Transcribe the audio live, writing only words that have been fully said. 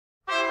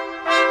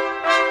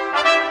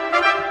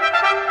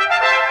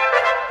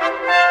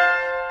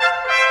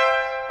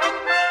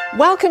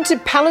Welcome to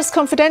Palace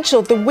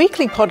Confidential, the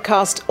weekly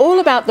podcast all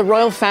about the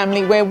royal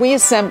family, where we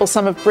assemble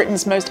some of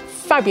Britain's most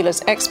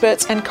fabulous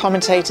experts and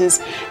commentators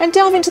and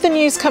delve into the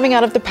news coming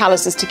out of the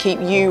palaces to keep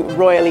you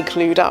royally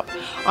clued up.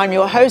 I'm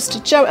your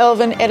host, Jo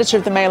Elvin, editor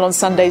of the Mail on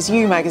Sunday's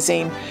You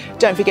magazine.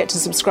 Don't forget to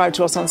subscribe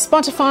to us on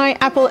Spotify,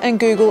 Apple and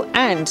Google,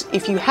 and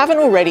if you haven't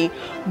already,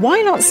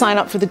 why not sign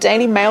up for the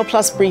Daily Mail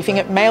Plus briefing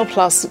at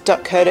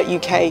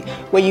mailplus.co.uk,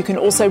 where you can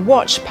also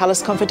watch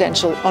Palace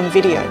Confidential on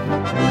video.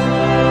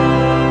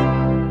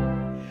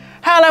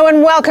 Hello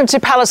and welcome to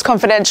Palace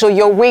Confidential,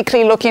 your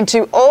weekly look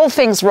into all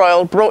things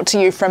royal, brought to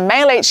you from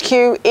Mail HQ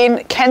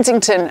in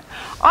Kensington.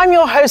 I'm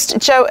your host,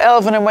 Jo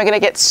Elvin, and we're going to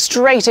get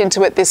straight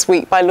into it this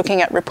week by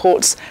looking at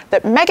reports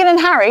that Meghan and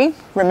Harry,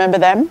 remember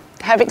them,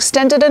 have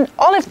extended an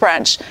olive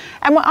branch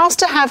and were asked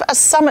to have a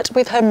summit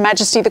with Her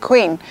Majesty the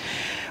Queen.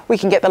 We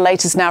can get the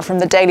latest now from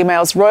the Daily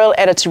Mail's royal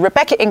editor,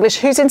 Rebecca English,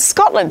 who's in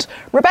Scotland.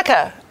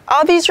 Rebecca,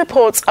 are these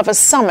reports of a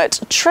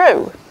summit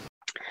true?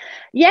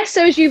 Yes,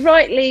 so as you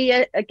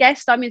rightly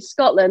guessed, I'm in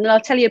Scotland, and I'll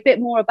tell you a bit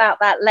more about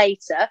that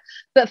later.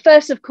 But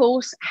first, of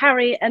course,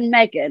 Harry and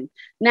Meghan.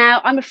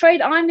 Now, I'm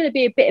afraid I'm going to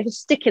be a bit of a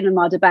stick in the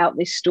mud about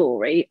this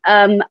story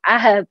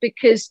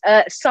because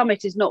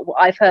summit is not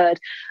what I've heard.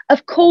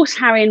 Of course,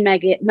 Harry and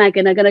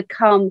Meghan are going to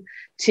come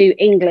to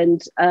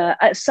England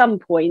at some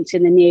point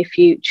in the near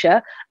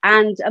future.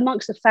 And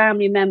amongst the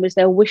family members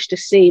they'll wish to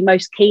see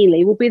most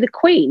keenly will be the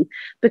Queen,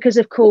 because,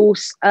 of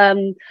course,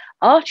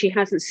 Archie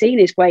hasn't seen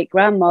his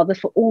great-grandmother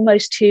for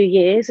almost 2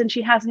 years, and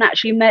she hasn't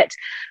actually met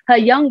her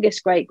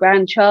youngest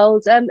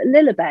great-grandchild,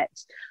 Lilibet.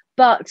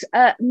 But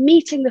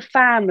meeting the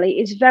family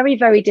is very,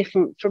 very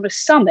different from a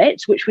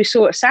summit, which we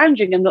saw at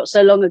Sandringham not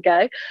so long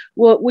ago,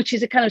 which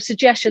is a kind of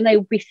suggestion they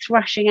will be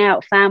thrashing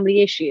out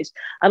family issues.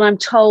 And I'm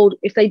told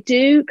if they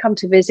do come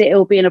to visit, it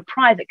will be in a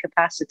private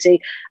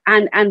capacity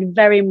and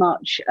very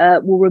much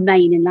will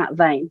remain in that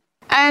vein.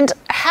 And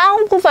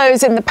how will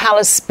those in the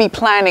palace be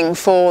planning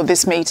for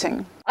this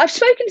meeting? I've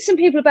spoken to some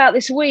people about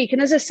this week,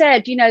 and as I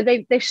said, you know,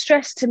 they've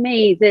stressed to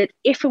me that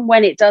if and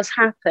when it does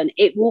happen,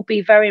 it will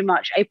be very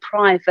much a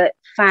private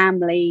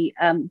family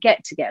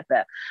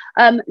get-together.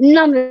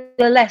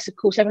 Nonetheless, of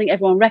course, I think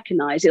everyone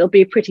recognises it'll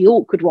be a pretty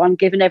awkward one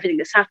given everything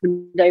that's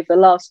happened over the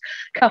last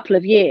couple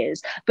of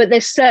years. But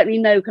there's certainly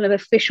no kind of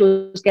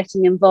officials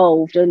getting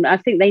involved, and I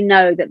think they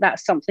know that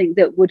that's something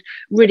that would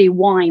really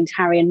wind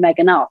Harry and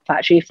Meghan up,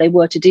 actually, if they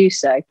were to do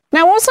so.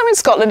 Now, also in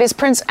Scotland is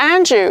Prince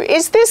Andrew.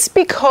 Is this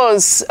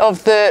because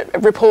of the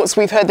reports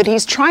we've heard that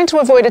he's trying to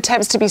avoid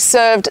attempts to be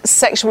served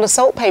sexual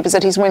assault papers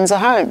at his Windsor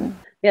home?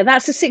 Yeah,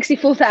 that's a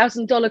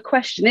 $64,000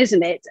 question,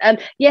 isn't it?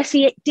 Yes,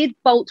 he did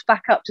bolt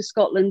back up to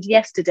Scotland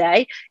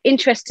yesterday.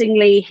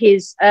 Interestingly,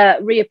 his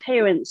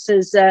reappearance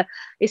is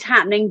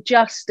happening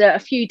just a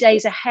few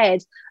days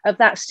ahead of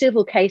that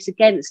civil case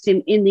against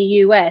him in the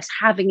US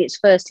having its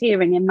first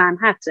hearing in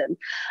Manhattan.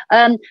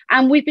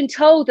 And we've been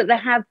told that there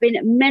have been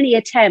many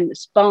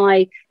attempts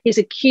by his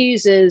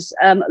accusers'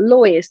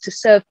 lawyers to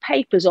serve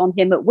papers on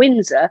him at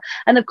Windsor.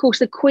 And of course,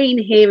 the Queen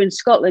here in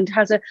Scotland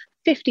has a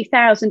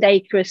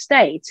 50,000-acre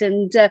estate.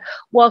 And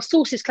while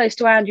sources close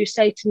to Andrew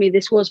say to me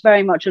this was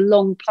very much a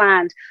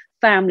long-planned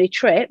family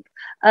trip,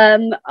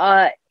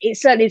 it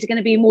certainly is going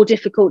to be more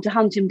difficult to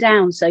hunt him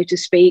down, so to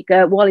speak,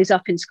 while he's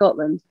up in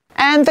Scotland.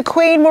 And the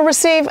Queen will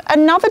receive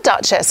another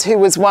Duchess who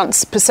was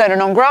once persona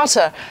non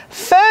grata.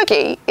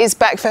 Fergie is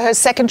back for her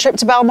second trip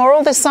to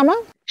Balmoral this summer.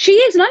 She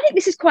is, and I think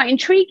this is quite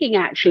intriguing,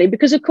 actually,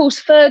 because, of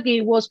course,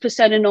 Fergie was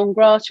persona non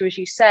grata, as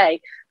you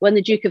say, when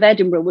the Duke of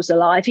Edinburgh was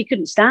alive. He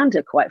couldn't stand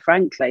her, quite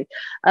frankly.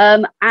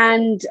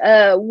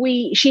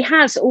 She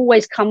has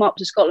always come up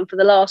to Scotland for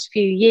the last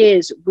few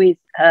years with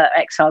her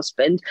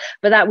ex-husband,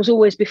 but that was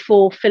always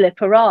before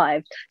Philip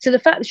arrived. So the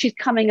fact that she's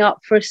coming up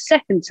for a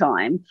second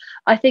time,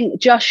 I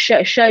think just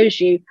shows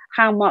you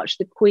how much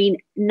the Queen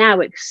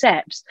now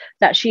accepts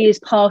that she is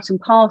part and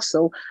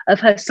parcel of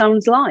her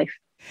son's life.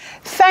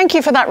 Thank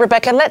you for that,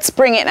 Rebecca. Let's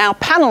bring in our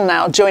panel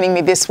now. Joining me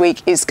this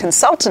week is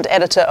consultant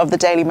editor of the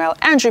Daily Mail,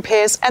 Andrew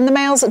Pearce, and the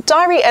Mail's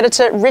diary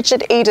editor,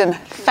 Richard Eden.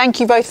 Thank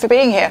you both for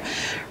being here.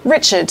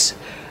 Richard,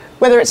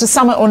 whether it's a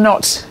summit or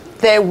not,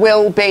 there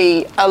will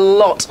be a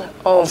lot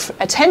of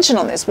attention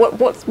on this.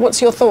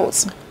 What's your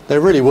thoughts? There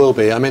really will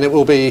be. I mean, it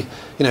will be,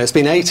 you know, it's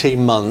been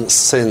 18 months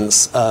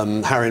since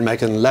Harry and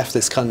Meghan left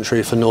this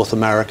country for North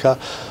America.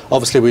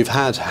 Obviously, we've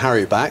had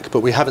Harry back,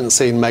 but we haven't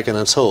seen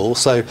Meghan at all.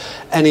 So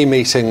any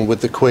meeting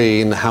with the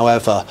Queen,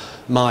 however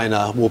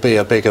minor, will be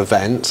a big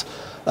event.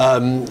 I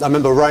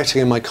remember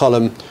writing in my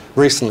column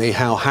recently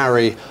how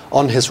Harry,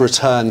 on his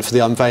return for the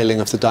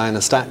unveiling of the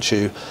Diana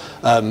statue,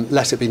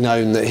 let it be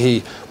known that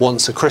he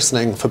wants a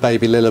christening for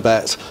baby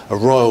Lilibet, a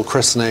royal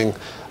christening,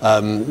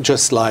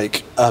 just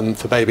like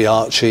for baby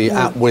Archie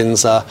at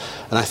Windsor.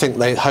 And I think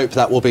they hope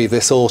that will be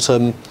this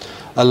autumn,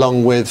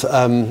 along with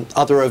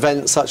other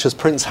events such as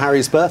Prince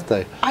Harry's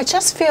birthday. I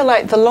just feel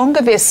like the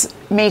longer this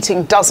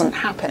meeting doesn't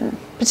happen,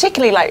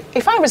 particularly like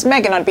if I was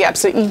Meghan, I'd be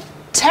absolutely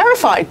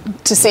terrified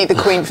to see the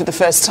Queen for the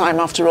first time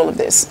after all of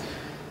this.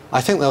 I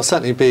think there'll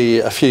certainly be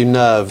a few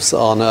nerves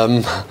on...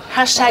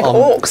 Hashtag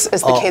orcs,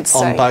 as the kids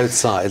say. On both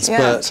sides. Yeah.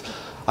 But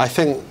I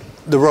think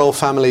the royal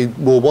family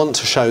will want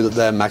to show that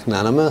they're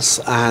magnanimous,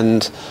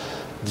 and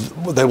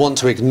they want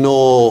to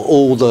ignore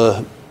all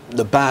the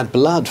bad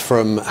blood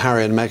from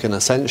Harry and Meghan,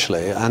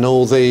 essentially, and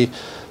all the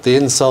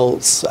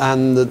insults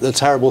and the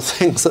terrible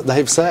things that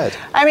they've said.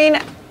 I mean,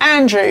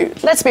 Andrew,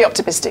 let's be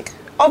optimistic.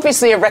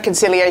 Obviously, a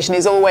reconciliation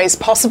is always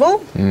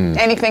possible.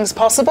 Anything's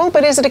possible,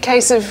 but is it a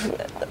case of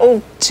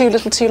all too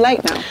little too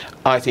late now?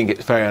 I think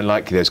it's very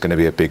unlikely there's going to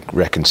be a big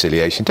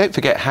reconciliation. Don't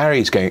forget,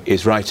 Harry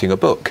is writing a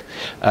book.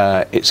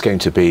 It's going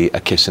to be a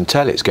kiss and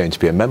tell. It's going to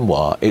be a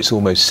memoir. It's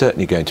almost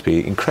certainly going to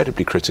be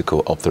incredibly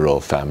critical of the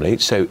royal family.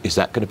 So is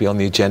that going to be on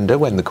the agenda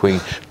when the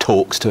Queen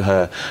talks to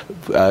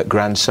her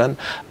grandson?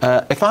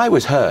 If I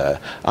was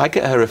her, I'd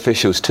get her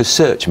officials to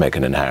search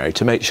Meghan and Harry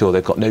to make sure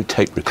they've got no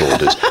tape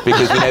recorders,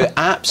 because we know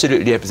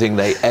absolutely everything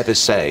they ever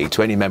say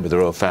to any member of the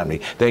royal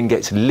family then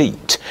gets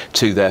leaked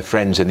to their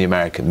friends in the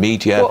American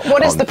media.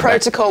 What is the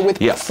protocol with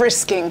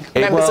frisking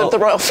members of the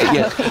royal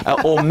family?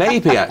 Or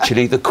maybe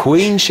actually the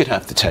Queen should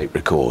have the tape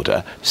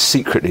recorder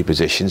secretly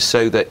positioned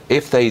so that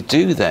if they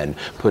do then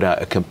put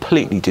out a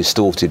completely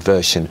distorted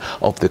version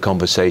of the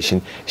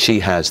conversation, she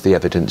has the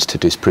evidence to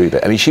disprove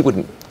it. I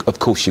mean, of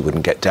course she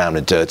wouldn't get down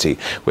and dirty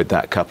with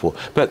that couple,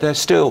 but they're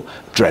still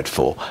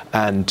dreadful,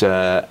 and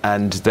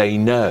they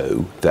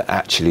know that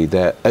actually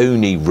their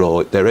only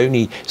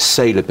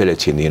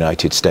saleability in the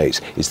United States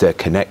is their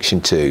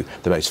connection to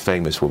the most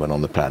famous woman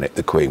on the planet,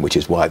 the Queen, which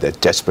is why they're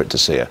desperate to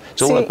see her.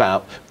 It's all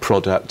about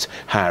product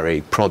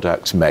Harry,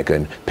 product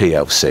Meghan,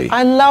 PLC.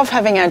 I love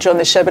having Andrew on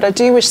this show, but I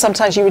do wish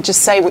sometimes you would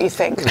just say what you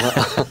think.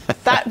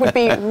 That would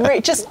be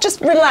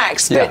just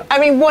relax. Yeah. But I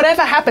mean,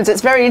 whatever happens,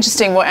 it's very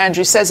interesting what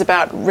Andrew says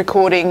about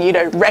recording. You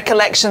know,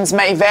 recollections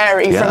may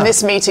vary from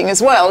this meeting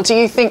as well. Do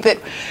you think that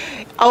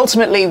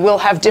ultimately we'll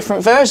have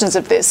different versions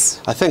of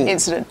this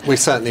incident? We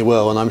certainly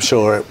will, and I'm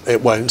sure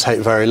it won't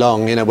take very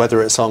long. You know,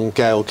 whether it's on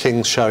Gayle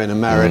King's show in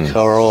America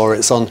or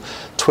it's on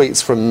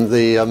tweets from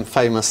the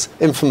infamous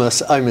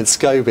Omid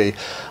Scobie,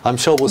 I'm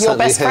sure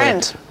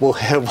we'll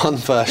hear one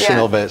version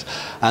of it,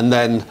 and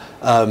then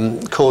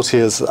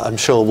courtiers, I'm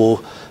sure,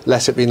 will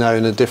let it be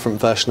known a different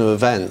version of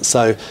events.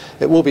 So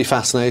it will be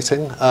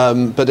fascinating,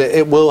 but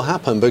it will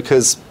happen,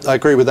 because I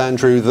agree with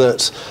Andrew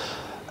that,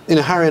 you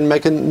know, Harry and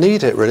Meghan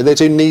need it, really. They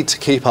do need to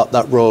keep up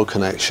that royal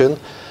connection.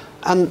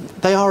 And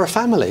they are a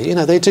family, you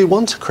know, they do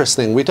want a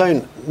christening.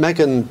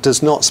 Meghan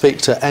does not speak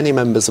to any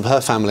members of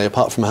her family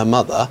apart from her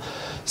mother.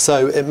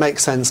 So it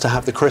makes sense to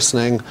have the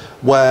christening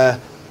where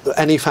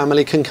any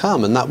family can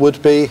come, and that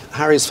would be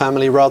Harry's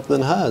family rather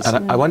than hers.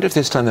 And I wonder if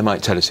this time they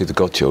might tell us who the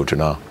godchildren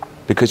are.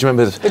 Because you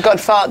remember the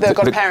godparents.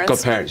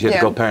 The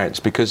godparents,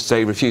 because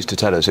they refused to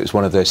tell us. It was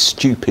one of their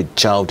stupid,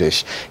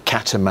 childish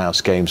cat and mouse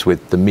games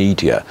with the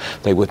media.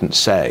 They wouldn't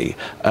say.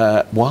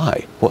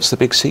 Why? What's the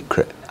big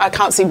secret? I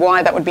can't see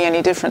why that would be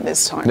any different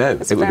this time. No,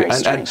 it would be,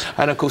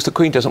 and of course the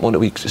Queen doesn't want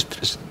to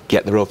just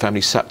get the royal family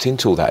sucked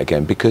into all that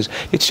again, because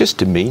it's just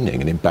demeaning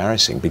and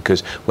embarrassing.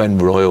 Because when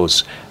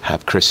royals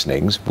have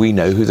christenings, we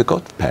know who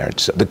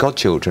the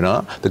godchildren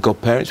are, the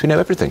godparents. We know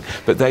everything,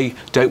 but they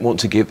don't want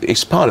to give.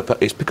 It's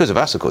because of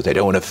us, of course. They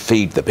don't want to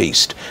feed the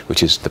beast,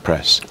 which is the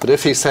press. But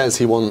if he says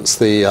he wants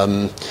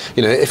the,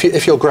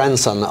 if your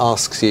grandson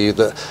asks you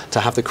to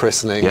have the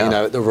christening,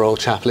 at the Royal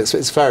Chapel,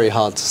 it's very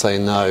hard to say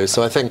no.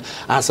 So I think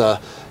as a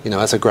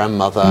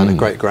grandmother and a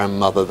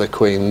great-grandmother, the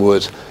Queen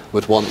would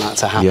want that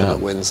to happen at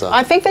Windsor.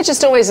 I think they're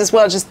just always as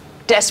well just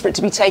desperate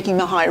to be taking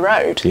the high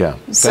road. Yeah,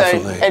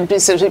 definitely.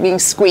 And sort of being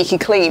squeaky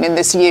clean in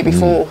this year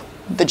before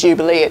the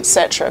Jubilee,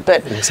 etc.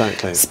 But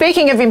exactly.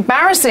 Speaking of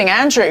embarrassing,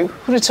 Andrew,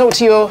 I want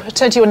to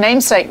turn to your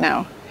namesake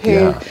now,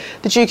 who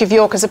the Duke of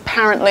York has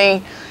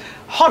apparently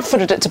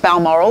hot-footed it to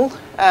Balmoral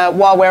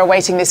while we're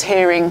awaiting this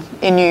hearing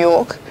in New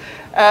York.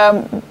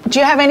 Do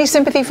you have any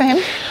sympathy for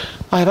him?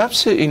 I have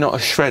absolutely not a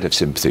shred of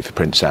sympathy for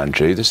Prince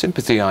Andrew. The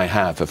sympathy I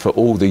have are for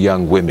all the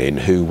young women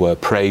who were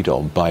preyed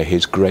on by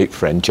his great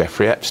friend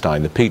Jeffrey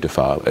Epstein, the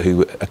paedophile,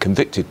 a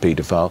convicted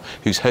paedophile,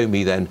 whose home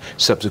he then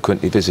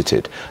subsequently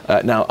visited.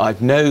 Now,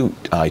 I've no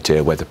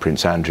idea whether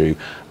Prince Andrew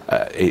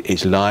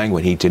is lying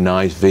when he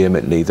denies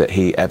vehemently that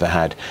he ever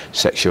had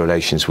sexual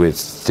relations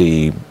with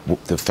the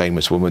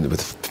famous woman,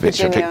 with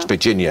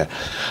Virginia.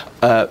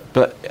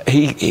 But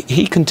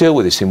he can deal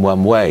with this in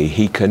one way.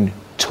 He can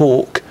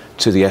talk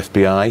to the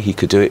FBI. He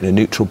could do it in a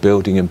neutral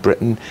building in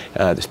Britain.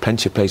 There's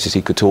plenty of places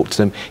he could talk to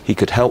them. He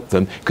could help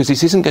them, because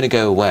this isn't going to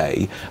go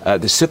away.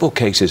 The civil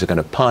cases are going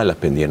to pile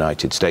up in the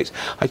United States.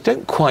 I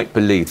don't quite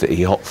believe that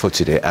he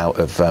hot-footed it out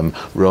of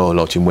Royal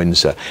Lodge in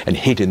Windsor and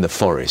hid in the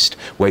forest,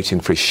 waiting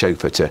for his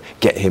chauffeur to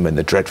get him and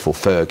the dreadful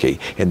Fergie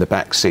in the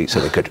back seat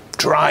so they could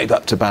drive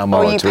up to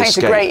Balmoral to escape. You paint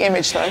a great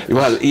image, though.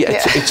 Well,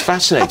 it's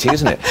fascinating,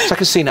 isn't it? It's like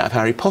a scene out of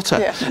Harry Potter.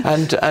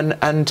 Yeah.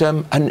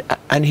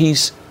 And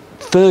he's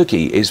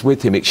Fergie is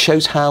with him. It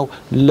shows how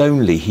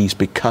lonely he's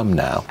become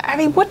now. I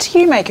mean, what do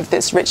you make of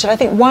this, Richard? I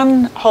think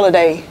one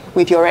holiday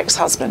with your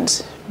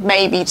ex-husband,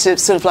 maybe to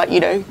sort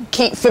of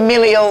keep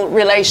familial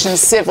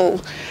relations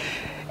civil.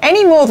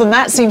 Any more than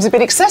that seems a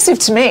bit excessive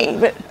to me.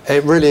 But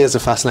it really is a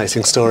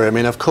fascinating story. I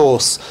mean, of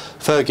course,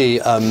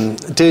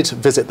 Fergie did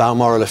visit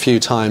Balmoral a few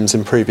times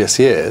in previous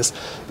years,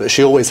 but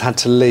she always had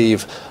to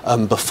leave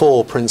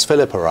before Prince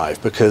Philip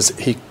arrived because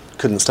he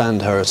couldn't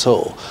stand her at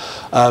all.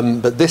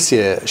 But this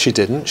year she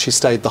didn't. She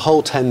stayed the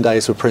whole 10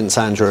 days with Prince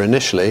Andrew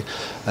initially,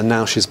 and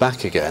now she's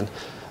back again.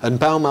 And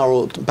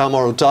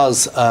Balmoral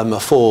does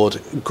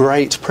afford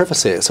great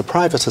privacy. It's a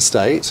private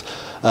estate.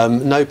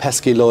 No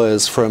pesky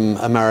lawyers from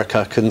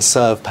America can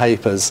serve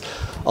papers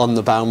on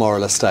the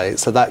Balmoral estate,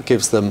 so that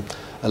gives them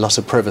a lot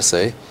of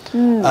privacy.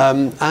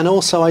 And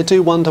also I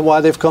do wonder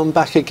why they've gone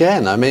back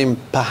again. I mean,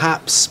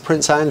 perhaps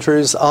Prince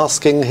Andrew's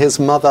asking his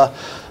mother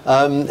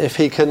if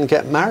he can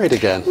get married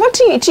again. What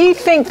do you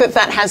think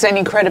that has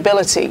any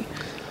credibility?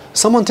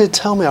 Someone did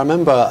tell me, I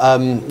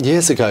remember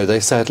years ago, they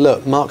said,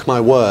 look, mark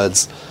my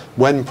words,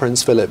 when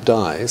Prince Philip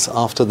dies,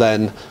 after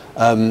then,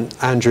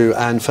 Andrew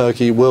and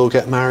Fergie will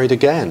get married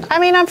again. I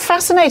mean, I'm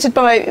fascinated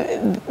by,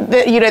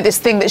 this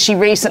thing that she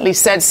recently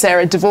said,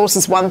 Sarah, divorce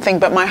is one thing,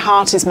 but my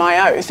heart is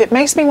my oath. It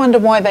makes me wonder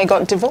why they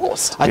got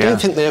divorced. I don't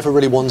think they ever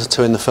really wanted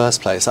to in the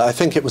first place. I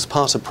think it was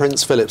part of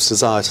Prince Philip's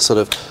desire to sort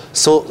of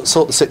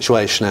sort the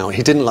situation out.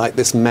 He didn't like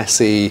this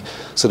messy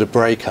sort of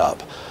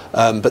breakup,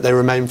 but they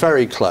remain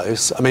very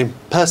close. I mean,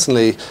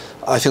 personally,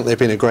 I think they've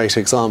been a great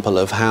example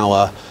of how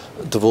a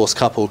divorced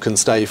couple can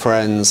stay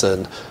friends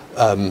and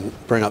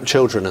bring up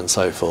children and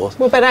so forth.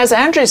 Well, but as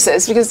Andrew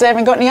says, because they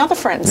haven't got any other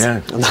friends.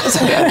 Yeah,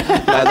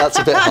 that's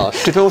a bit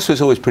harsh. Divorce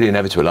was always pretty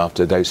inevitable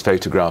after those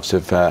photographs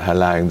of her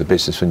allowing the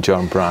businessman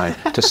John Bryan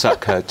to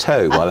suck her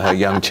toe while her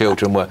young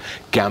children were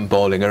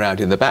gambolling around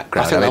in the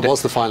background. I think that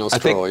was the final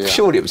straw,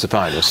 Surely it was the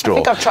final straw. I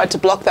think I've tried to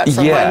block that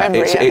from my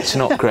memory. It's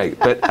not great.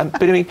 But I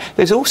mean,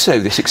 there's also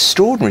this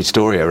extraordinary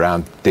story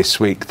around this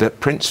week that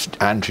Prince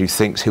Andrew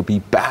thinks he'll be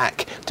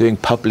back doing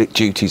public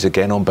duties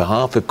again on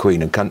behalf of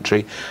Queen and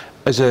country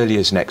as early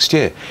as next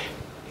year.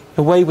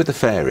 Away with the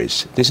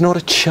fairies. There's not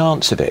a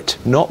chance of it.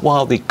 Not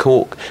while the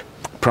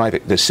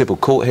civil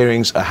court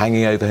hearings are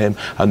hanging over him,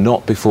 and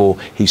not before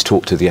he's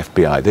talked to the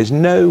FBI. There's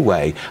no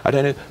way. I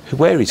don't know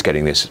where he's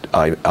getting this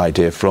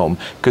idea from,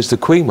 because the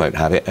Queen won't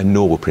have it, and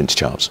nor will Prince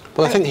Charles.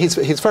 Well, I think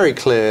he's very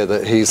clear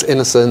that he's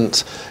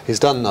innocent. He's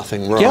done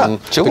nothing wrong. Yeah,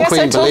 sure. The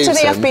Queen talk believes to the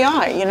him.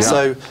 FBI. You know.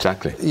 So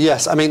exactly.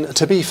 Yes, I mean,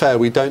 to be fair,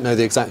 we don't know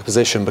the exact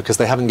position because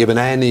they haven't given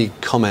any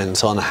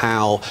comment on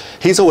how.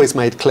 He's always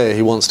made clear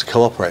he wants to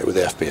cooperate with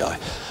the FBI,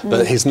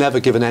 but he's never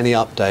given any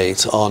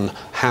update on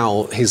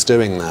how he's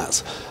doing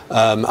that.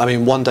 I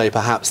mean, one day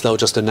perhaps they'll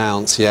just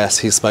announce, yes,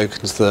 he's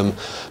spoken to them.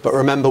 But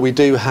remember, we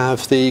do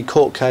have the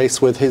court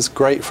case with his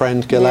great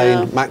friend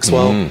Ghislaine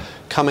Maxwell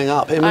coming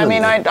up imminently.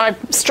 I mean, I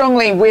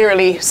strongly,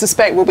 wearily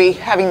suspect we'll be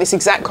having this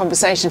exact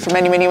conversation for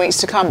many, many weeks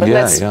to come. But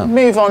let's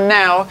move on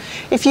now.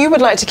 If you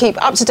would like to keep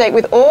up to date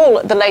with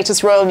all the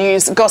latest royal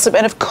news, gossip,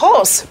 and of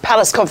course,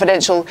 Palace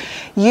Confidential,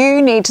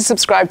 you need to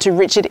subscribe to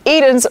Richard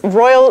Eden's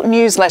Royal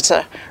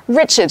Newsletter.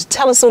 Richard,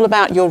 tell us all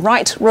about your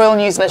Royal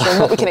Newsletter and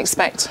what we can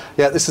expect.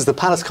 Yeah, this is the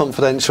Palace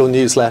Confidential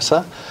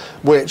newsletter,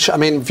 which, I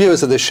mean,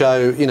 viewers of the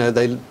show, you know,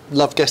 they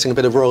love getting a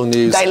bit of royal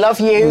news. They love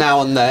you.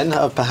 Now and then,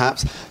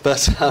 perhaps.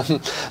 But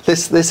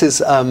this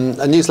is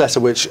a newsletter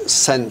which is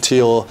sent to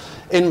your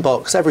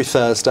inbox every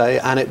Thursday,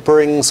 and it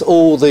brings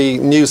all the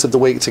news of the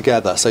week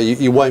together. So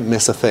you won't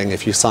miss a thing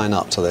if you sign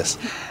up to this.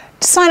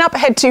 To sign up,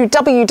 head to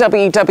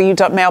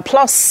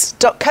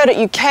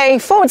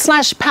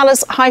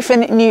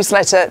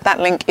www.mailplus.co.uk/palace-newsletter. That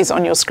link is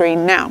on your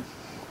screen now.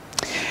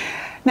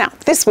 Now,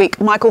 this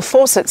week, Michael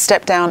Fawcett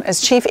stepped down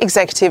as Chief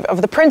Executive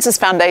of the Prince's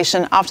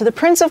Foundation after the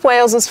Prince of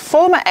Wales's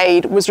former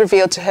aide was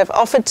revealed to have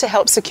offered to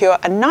help secure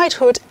a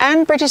knighthood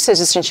and British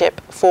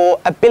citizenship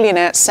for a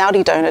billionaire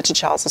Saudi donor to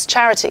Charles's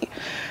charity.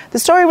 The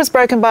story was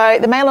broken by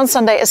the Mail on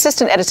Sunday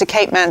assistant editor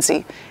Kate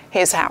Manzi.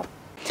 Here's how.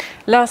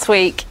 Last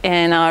week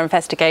in our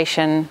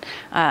investigation,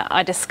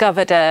 I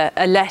discovered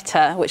a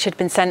letter which had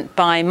been sent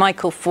by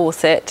Michael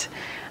Fawcett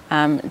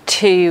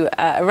to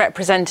a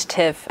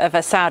representative of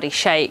a Saudi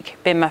sheikh,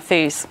 bin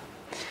Mahfouz.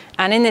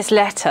 And in this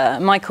letter,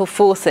 Michael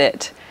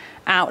Fawcett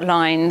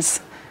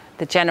outlines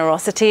the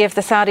generosity of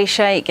the Saudi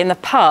sheikh in the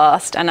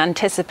past and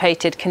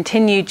anticipated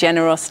continued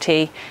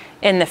generosity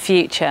in the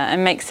future,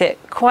 and makes it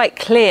quite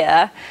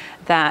clear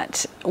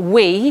that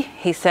we,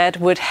 he said,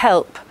 would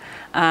help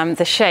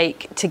the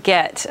sheikh to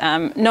get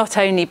not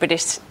only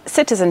British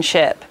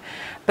citizenship,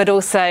 but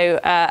also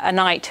a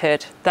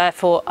knighthood,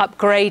 therefore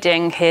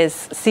upgrading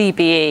his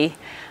CBE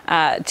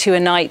to a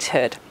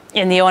knighthood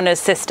in the honours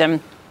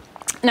system.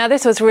 Now,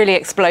 this was really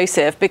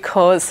explosive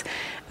because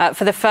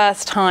for the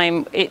first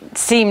time it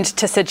seemed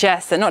to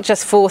suggest that not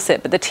just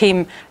Fawcett, but the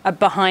team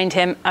behind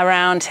him,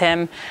 around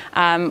him,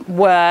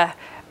 were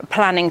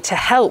planning to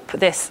help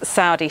this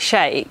Saudi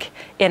sheikh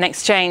in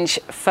exchange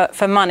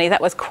for money.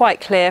 That was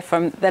quite clear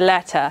from the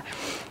letter.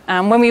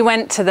 When we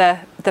went to the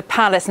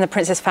palace and the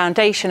Prince's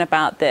Foundation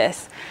about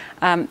this,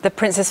 the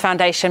Prince's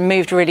Foundation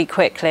moved really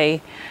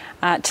quickly.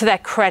 To their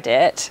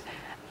credit,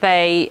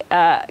 they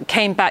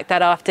came back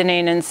that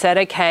afternoon and said,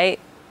 OK,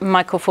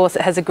 Michael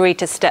Fawcett has agreed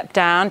to step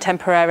down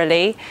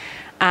temporarily,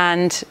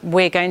 and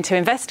we're going to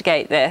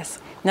investigate this.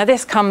 Now,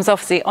 this comes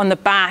obviously on the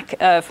back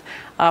of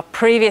our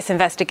previous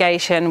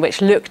investigation,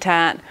 which looked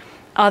at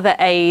other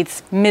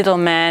aides,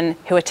 middlemen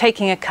who are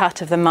taking a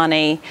cut of the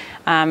money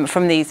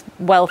from these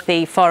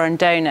wealthy foreign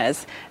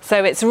donors.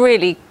 So it's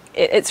really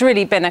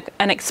been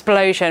an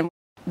explosion.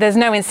 There's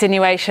no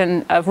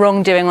insinuation of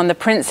wrongdoing on the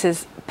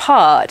prince's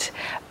part.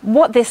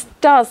 What this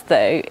does,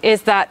 though,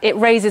 is that it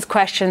raises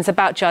questions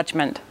about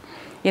judgment.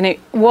 You know,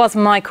 was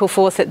Michael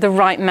Fawcett the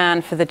right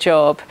man for the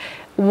job?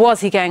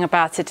 Was he going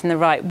about it in the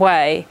right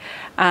way?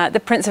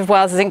 The Prince of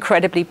Wales is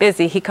incredibly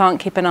busy. He can't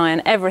keep an eye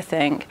on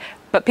everything.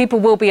 But people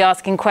will be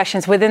asking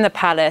questions within the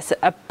palace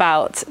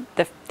about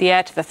the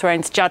heir to the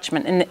throne's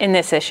judgment in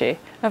this issue.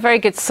 A very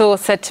good source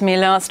said to me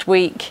last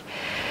week,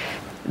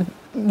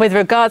 with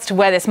regards to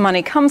where this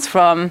money comes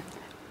from,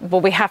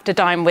 well, we have to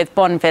dine with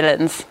Bond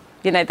villains.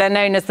 You know, they're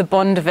known as the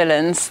Bond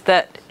villains,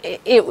 that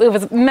it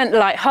was meant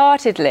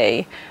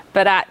lightheartedly,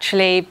 but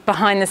actually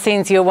behind the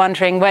scenes you're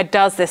wondering, where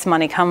does this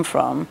money come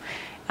from?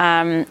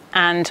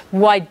 And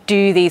why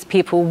do these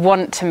people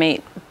want to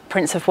meet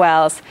Prince of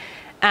Wales?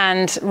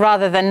 And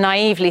rather than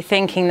naively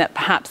thinking that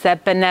perhaps they're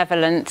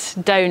benevolent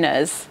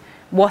donors,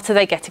 what are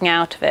they getting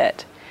out of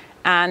it?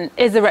 And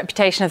is the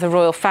reputation of the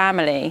royal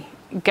family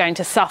going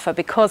to suffer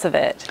because of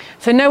it?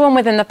 So no one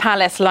within the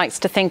palace likes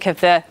to think of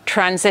the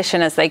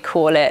transition, as they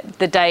call it,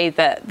 the day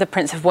that the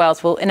Prince of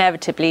Wales will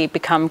inevitably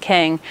become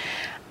king.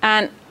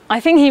 And I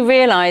think he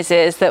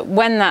realises that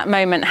when that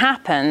moment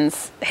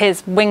happens,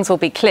 his wings will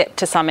be clipped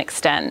to some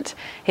extent.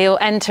 He'll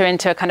enter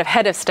into a kind of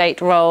head of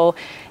state role.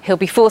 He'll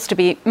be forced to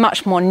be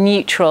much more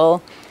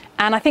neutral.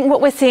 And I think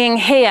what we're seeing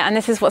here, and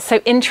this is what's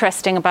so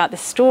interesting about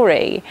this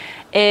story,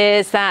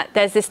 is that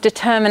there's this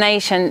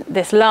determination,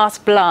 this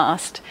last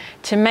blast,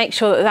 to make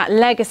sure that that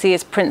legacy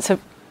as Prince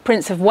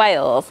of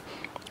Wales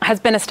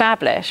has been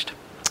established.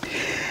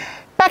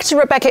 Back to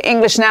Rebecca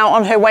English now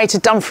on her way to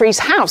Dumfries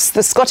House,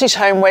 the Scottish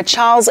home where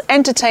Charles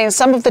entertains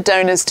some of the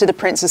donors to the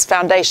Prince's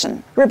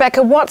Foundation.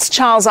 Rebecca, what's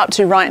Charles up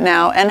to right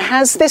now, and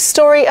has this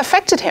story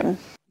affected him?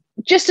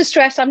 Just to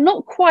stress, I'm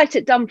not quite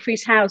at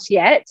Dumfries House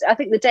yet. I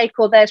think the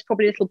decor there is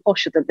probably a little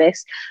posher than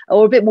this,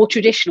 or a bit more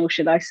traditional,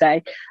 should I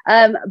say.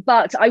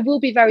 But I will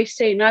be very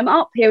soon. I'm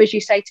up here, as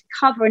you say, to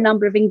cover a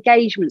number of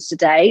engagements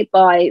today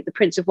by the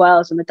Prince of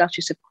Wales and the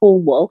Duchess of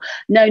Cornwall,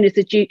 known as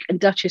the Duke and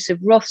Duchess of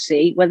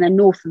Rothesay, when they're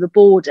north of the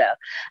border.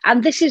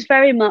 And this is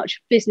very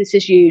much business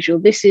as usual.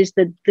 This is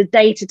the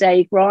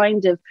day-to-day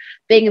grind of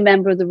being a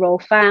member of the royal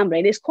family.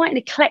 And it's quite an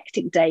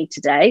eclectic day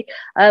today.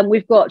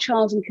 We've got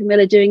Charles and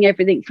Camilla doing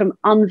everything from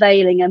unveiling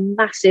a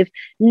massive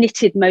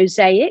knitted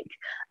mosaic,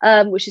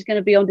 which is going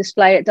to be on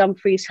display at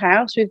Dumfries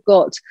House. We've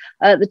got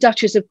the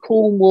Duchess of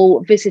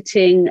Cornwall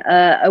visiting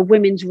a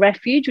women's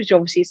refuge, which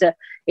obviously is an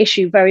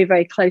issue very,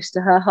 very close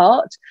to her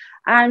heart.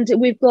 And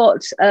we've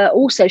got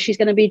also, she's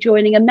going to be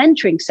joining a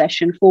mentoring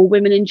session for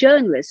women in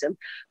journalism.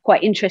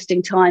 Quite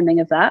interesting timing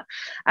of that.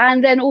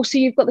 And then also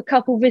you've got the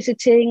couple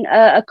visiting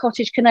a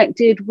cottage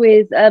connected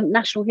with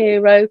national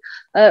hero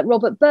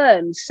Robert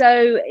Burns.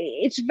 So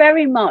it's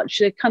very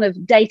much a kind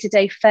of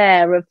day-to-day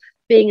fare of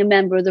being a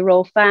member of the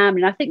royal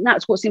family. And I think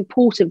that's what's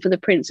important for the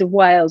Prince of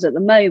Wales at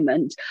the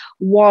moment,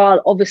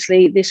 while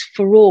obviously this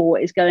furore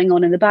is going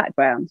on in the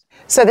background.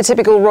 So the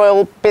typical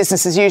royal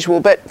business as usual,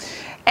 but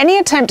any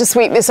attempt to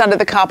sweep this under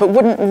the carpet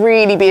wouldn't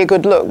really be a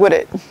good look, would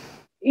it?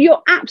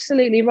 You're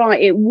absolutely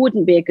right. It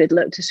wouldn't be a good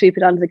look to sweep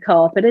it under the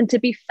carpet. And to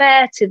be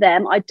fair to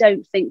them, I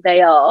don't think they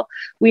are.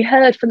 We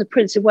heard from the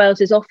Prince of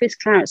Wales's office,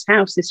 Clarence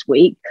House, this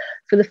week,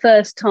 for the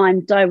first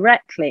time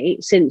directly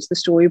since the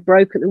story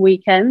broke at the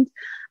weekend.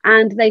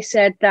 And they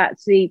said that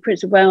the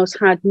Prince of Wales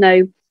had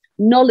no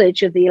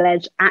knowledge of the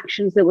alleged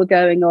actions that were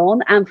going on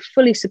and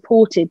fully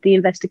supported the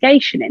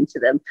investigation into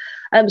them.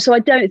 So I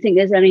don't think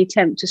there's any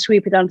attempt to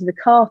sweep it under the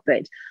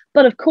carpet.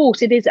 But of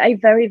course, it is a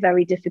very,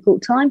 very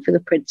difficult time for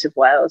the Prince of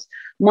Wales.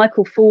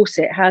 Michael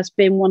Fawcett has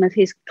been one of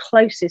his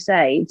closest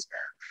aides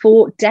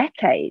for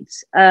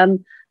decades.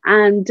 And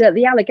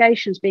the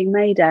allegations being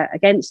made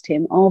against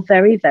him are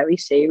very, very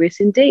serious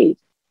indeed.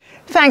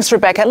 Thanks,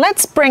 Rebecca.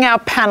 Let's bring our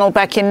panel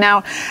back in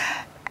now.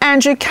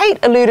 Andrew, Kate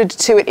alluded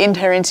to it in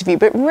her interview,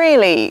 but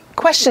really,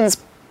 questions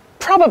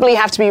probably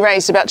have to be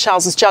raised about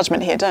Charles's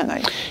judgment here, don't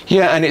they?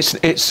 Yeah, and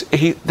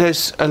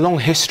there's a long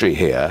history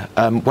here.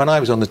 When I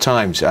was on the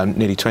Times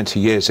nearly 20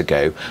 years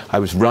ago, I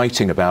was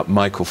writing about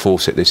Michael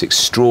Fawcett, this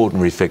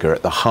extraordinary figure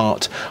at the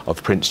heart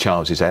of Prince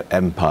Charles's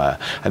empire.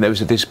 And there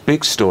was this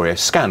big story, a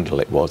scandal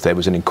it was. There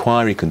was an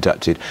inquiry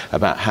conducted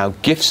about how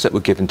gifts that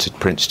were given to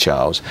Prince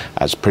Charles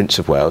as Prince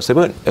of Wales, they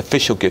weren't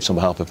official gifts on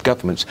behalf of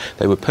governments,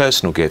 they were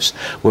personal gifts,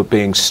 were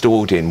being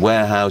stored in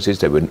warehouses,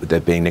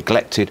 they're being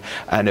neglected,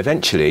 and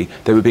eventually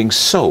they were being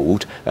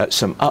sold at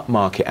some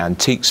upmarket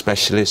antique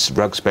specialists,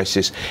 rug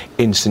specialists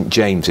in St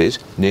James's,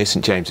 near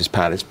St James's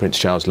Palace, Prince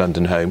Charles'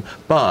 London home,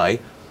 by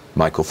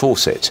Michael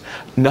Fawcett.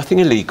 Nothing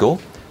illegal,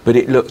 but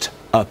it looked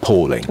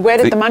appalling. Where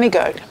did the money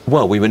go?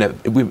 Well,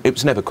 it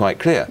was never quite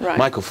clear. Right.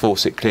 Michael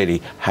Fawcett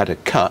clearly had a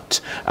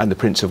cut, and the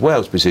Prince of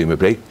Wales,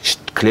 presumably,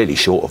 clearly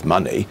short of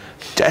money,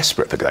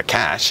 desperate for the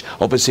cash,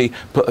 obviously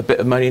put a bit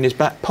of money in his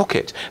back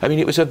pocket. I mean,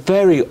 it was a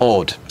very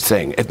odd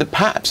thing.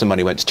 Perhaps the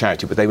money went to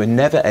charity, but they were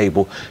never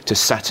able to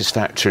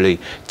satisfactorily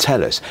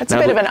tell us. It's a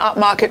bit of an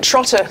upmarket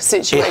trotter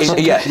situation.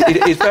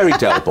 It is very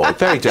Del Boy,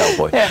 very Del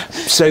Boy. Yeah.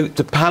 So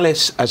the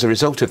palace, as a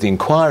result of the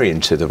inquiry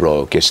into the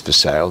royal gifts for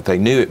sale, they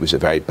knew it was a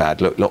very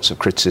bad look, lots of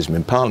criticism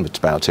in Parliament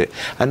about it,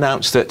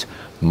 announced that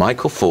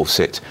Michael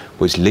Fawcett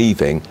was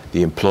leaving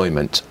the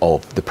employment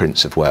of the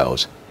Prince of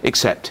Wales.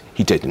 Except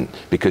he didn't,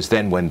 because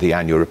then when the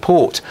annual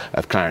report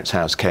of Clarence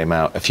House came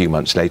out a few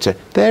months later,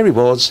 there he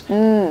was,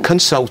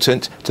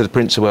 consultant to the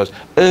Prince of Wales,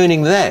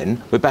 earning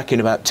then, we're back in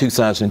about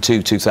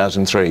 2002,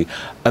 2003,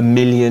 £1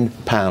 million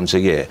a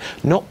year.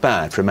 Not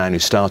bad for a man who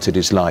started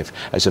his life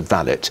as a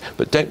valet.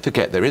 But don't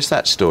forget, there is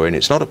that story, and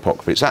it's not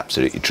apocryphal, it's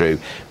absolutely true.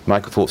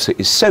 Michael Fawcett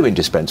is so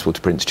indispensable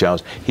to Prince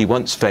Charles, he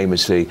once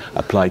famously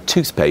applied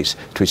toothpaste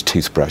to his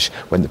toothbrush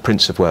when the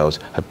Prince of Wales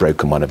had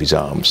broken one of his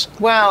arms.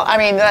 Well, I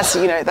mean, that's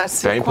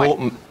very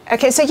important.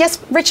 Okay, so yes,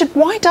 Richard,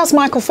 why does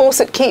Michael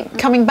Fawcett keep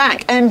coming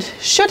back, and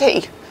should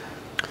he?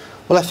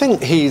 Well, I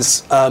think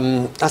he's,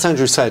 as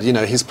Andrew said,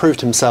 he's proved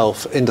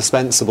himself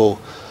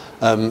indispensable,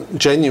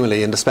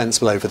 genuinely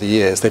indispensable over the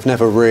years. They've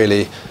never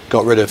really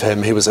got rid of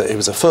him. He was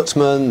a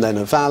footman, then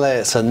a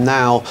valet, and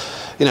now,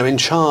 in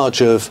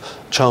charge of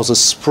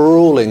Charles's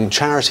sprawling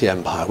charity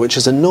empire, which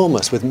is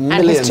enormous, with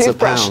millions of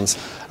pounds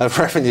of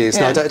revenues.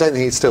 Yeah. No, I don't think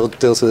he still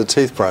deals with a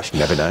toothbrush.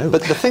 Never know.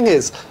 But the thing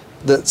is,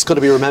 that's got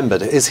to be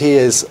remembered, is he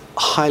is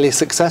highly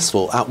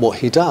successful at what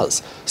he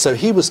does. So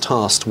he was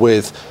tasked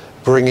with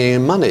bringing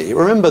in money.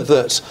 Remember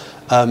that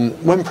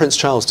when Prince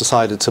Charles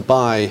decided to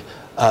buy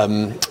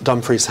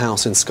Dumfries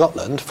House in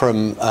Scotland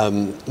from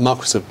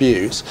Marquis of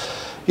Bute,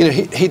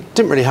 he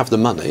didn't really have the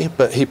money,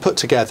 but he put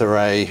together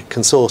a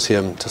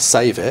consortium to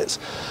save it.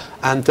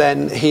 And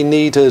then he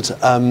needed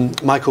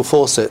Michael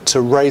Fawcett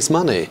to raise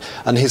money.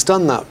 And he's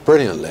done that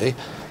brilliantly.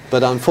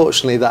 But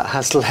unfortunately, that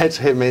has led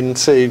him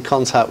into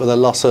contact with a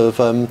lot of,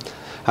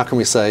 how can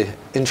we say,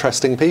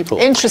 interesting people.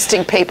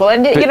 Interesting people.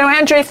 And,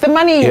 Andrew, if the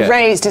money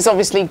raised is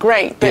obviously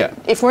great, but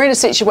if we're in a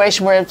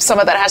situation where some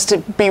of that has to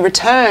be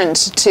returned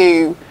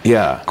to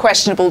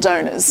questionable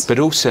donors. But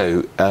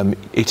also,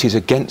 it is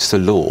against the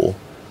law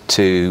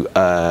to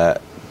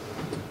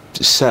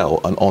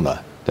sell an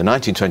honour. The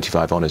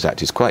 1925 Honours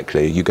Act is quite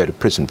clear, you go to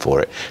prison for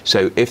it.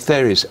 So if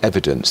there is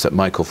evidence that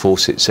Michael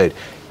Fawcett said,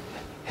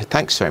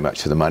 thanks very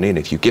much for the money, and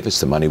if you give us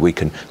the money we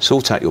can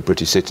sort out your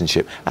British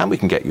citizenship and we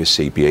can get you a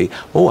CBE,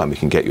 and we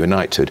can get you a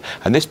knighthood.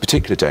 And this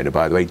particular donor,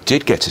 by the way,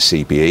 did get a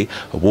CBE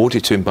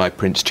awarded to him by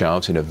Prince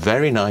Charles in a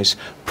very nice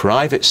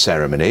private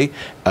ceremony.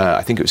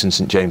 I think it was in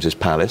St James's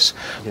Palace.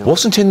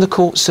 Wasn't in the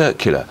court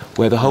circular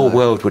where the whole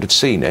world would have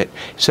seen it,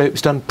 so it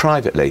was done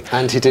privately.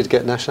 And he did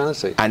get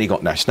nationality. And he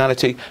got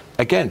nationality.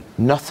 Again,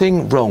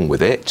 nothing wrong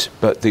with it,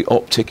 but the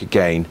optic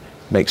again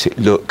makes it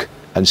look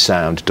and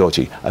sound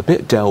dodgy. A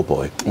bit Del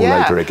Boy all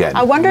over again.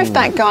 I wonder if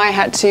that guy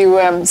had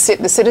to sit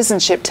the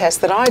citizenship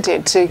test that I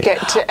did to get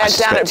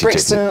down at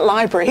Brixton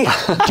Library.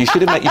 You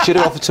should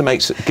have offered to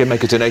make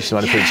a donation to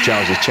one of Prince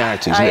Charles's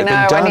charities. I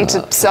know, I need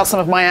to sell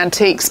some of my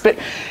antiques. But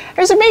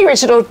is it me,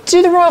 Richard, or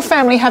do the royal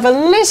family have a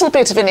little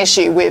bit of an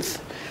issue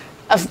with,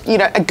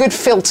 a good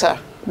filter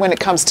when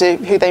it comes to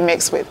who they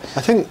mix with?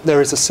 I think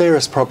there is a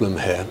serious problem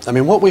here. I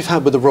mean, what we've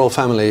had with the royal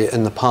family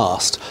in the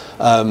past,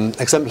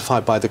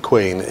 exemplified by the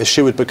Queen, is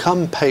she would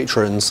become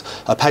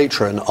a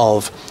patron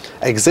of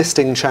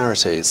existing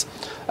charities.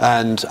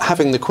 And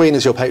having the Queen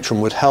as your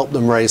patron would help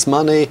them raise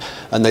money,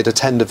 and they'd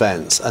attend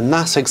events. And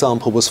that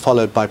example was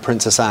followed by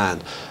Princess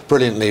Anne,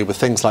 brilliantly, with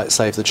things like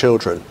Save the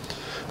Children.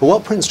 But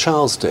what Prince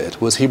Charles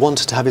did was he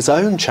wanted to have his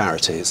own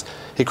charities.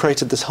 He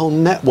created this whole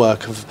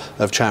network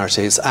of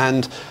charities,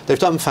 and they've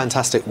done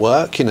fantastic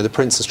work, the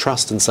Prince's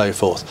Trust and so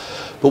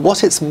forth. But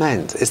what it's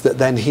meant is that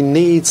then he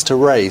needs to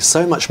raise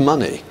so much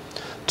money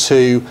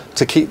to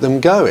keep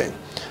them going.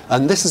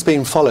 And this has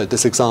been followed,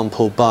 this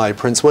example, by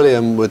Prince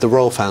William with the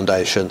Royal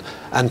Foundation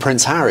and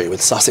Prince Harry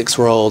with Sussex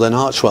Royal, then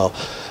Archewell.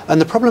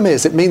 And the problem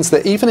is, it means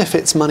that even if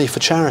it's money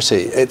for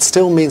charity, it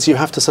still means you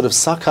have to sort of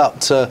suck up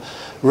to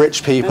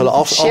rich people,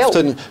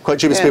 often quite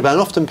dubious people, and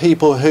often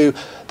people who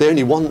they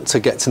only want to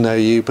get to know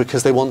you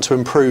because they want to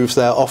improve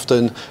their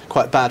often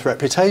quite bad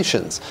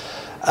reputations.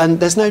 And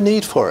there's no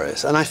need for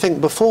it. And I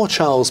think before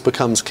Charles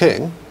becomes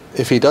king,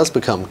 if he does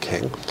become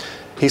king,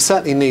 he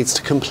certainly needs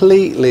to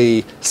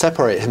completely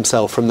separate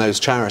himself from those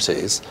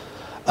charities.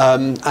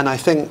 And I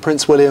think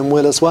Prince William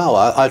will as well.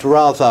 I'd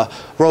rather...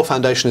 Royal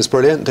Foundation is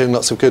brilliant, doing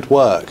lots of good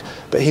work,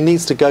 but he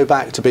needs to go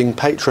back to being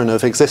patron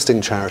of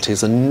existing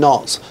charities and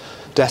not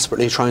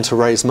desperately trying to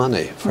raise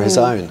money for his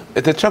own.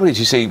 The trouble is,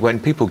 you see, when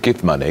people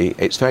give money,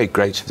 it's very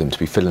great of them to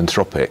be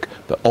philanthropic,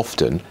 but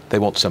often they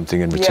want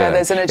something in return. Yeah,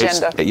 there's an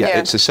agenda.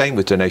 It's the same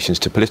with donations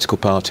to political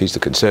parties, the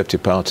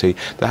Conservative Party.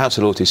 The House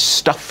of Lords is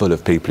stuffed full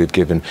of people who've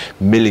given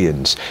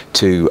millions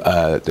to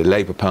the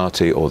Labour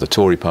Party or the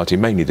Tory Party,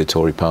 mainly the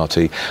Tory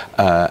Party,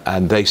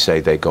 and they say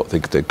they got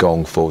the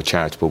gong for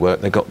charitable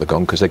work. They got the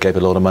gong because they gave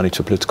a lot of money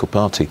to a political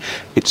party.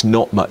 It's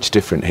not much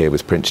different here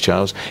with Prince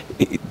Charles.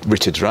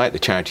 Richard's right, the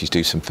charities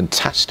do some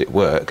fantastic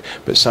work,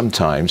 but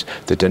sometimes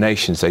the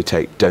donations they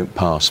take don't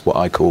pass what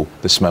I call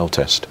the smell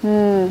test.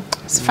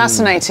 It's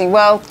fascinating.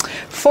 Well,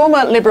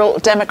 former Liberal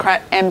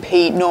Democrat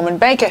MP Norman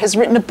Baker has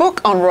written a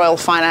book on royal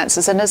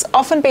finances and has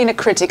often been a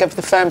critic of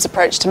the firm's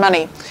approach to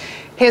money.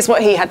 Here's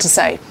what he had to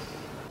say.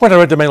 When I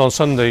read the Mail on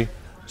Sunday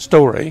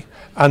story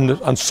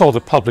and saw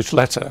the published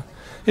letter,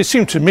 it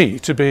seemed to me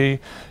to be,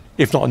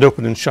 if not an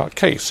open and shut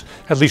case,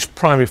 at least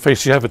prima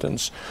facie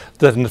evidence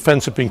that an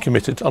offence had been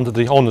committed under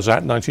the Honours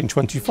Act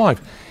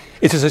 1925.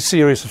 It is a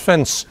serious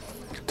offence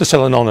to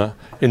sell an honour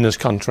in this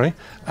country,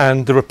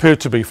 and there appeared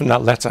to be from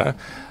that letter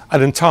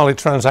an entirely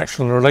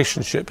transactional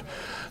relationship,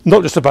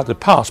 not just about the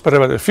past but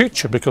about the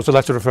future, because the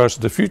letter refers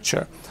to the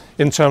future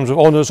in terms of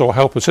honours or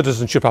help with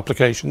citizenship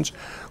applications,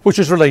 which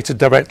is related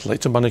directly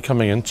to money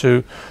coming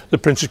into the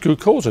Prince's good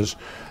causes.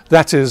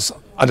 That is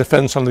an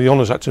offence under the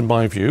Honours Act in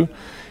my view.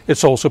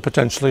 It's also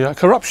potentially a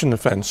corruption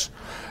offence,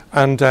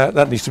 and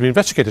that needs to be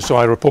investigated. So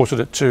I reported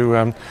it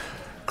to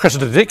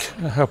Cressida Dick,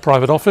 her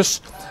private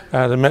office,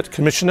 the Met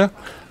Commissioner.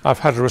 I've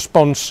had a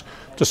response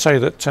to say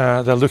that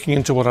they're looking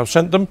into what I've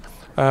sent them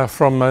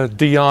from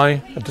DI,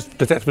 a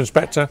Detective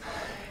Inspector,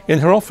 in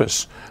her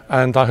office,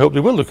 and I hope they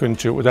will look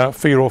into it without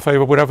fear or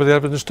favour, wherever the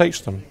evidence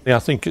takes them. I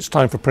think it's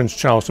time for Prince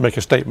Charles to make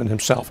a statement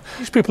himself.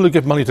 These people who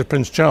give money to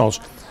Prince Charles,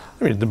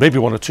 I mean, there may be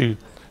one or two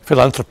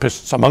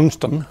philanthropists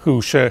amongst them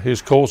who share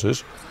his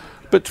causes,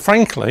 but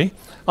frankly,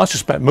 I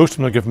suspect most of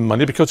them are given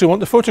money because they want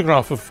the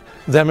photograph of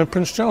them and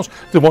Prince Charles.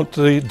 They want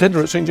the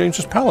dinner at St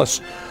James's Palace.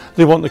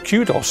 They want the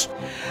kudos.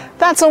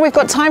 That's all we've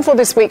got time for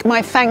this week.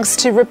 My thanks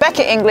to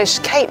Rebecca English,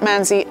 Kate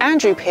Manzi,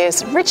 Andrew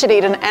Pearce, Richard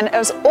Eden, and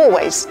as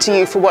always to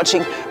you for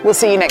watching. We'll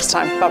see you next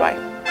time.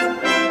 Bye-bye.